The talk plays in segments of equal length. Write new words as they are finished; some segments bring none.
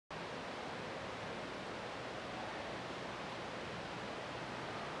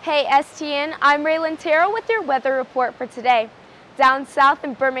Hey STN, I'm Realin Terrel with your weather report for today. Down south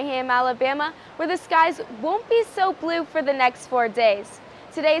in Birmingham, Alabama, where the skies won't be so blue for the next 4 days.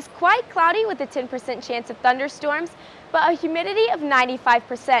 Today is quite cloudy with a 10% chance of thunderstorms, but a humidity of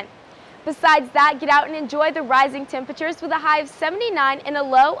 95%. Besides that, get out and enjoy the rising temperatures with a high of 79 and a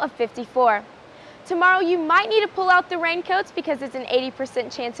low of 54. Tomorrow you might need to pull out the raincoats because it's an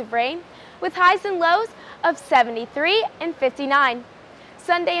 80% chance of rain, with highs and lows of 73 and 59.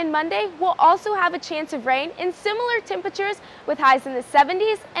 Sunday and Monday will also have a chance of rain in similar temperatures with highs in the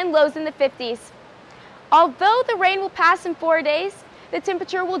 70s and lows in the 50s. Although the rain will pass in 4 days, the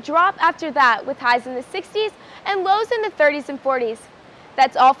temperature will drop after that with highs in the 60s and lows in the 30s and 40s.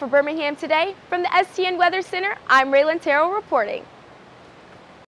 That's all for Birmingham today. From the STN Weather Center, I'm Realin Terrel reporting.